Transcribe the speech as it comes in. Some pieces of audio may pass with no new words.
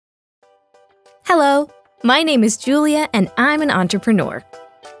Hello, my name is Julia and I'm an entrepreneur.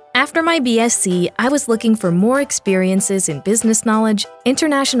 After my BSc, I was looking for more experiences in business knowledge,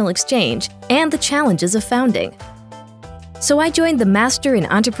 international exchange, and the challenges of founding. So I joined the Master in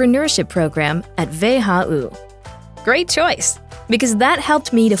Entrepreneurship program at WHU. Great choice, because that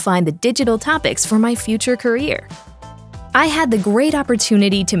helped me to find the digital topics for my future career. I had the great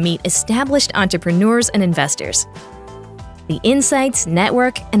opportunity to meet established entrepreneurs and investors. The insights,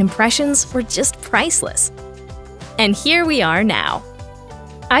 network, and impressions were just priceless. And here we are now.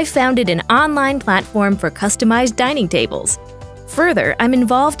 I founded an online platform for customized dining tables. Further, I'm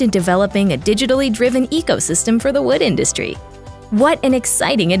involved in developing a digitally driven ecosystem for the wood industry. What an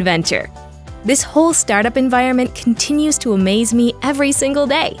exciting adventure! This whole startup environment continues to amaze me every single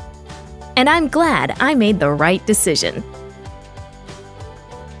day. And I'm glad I made the right decision.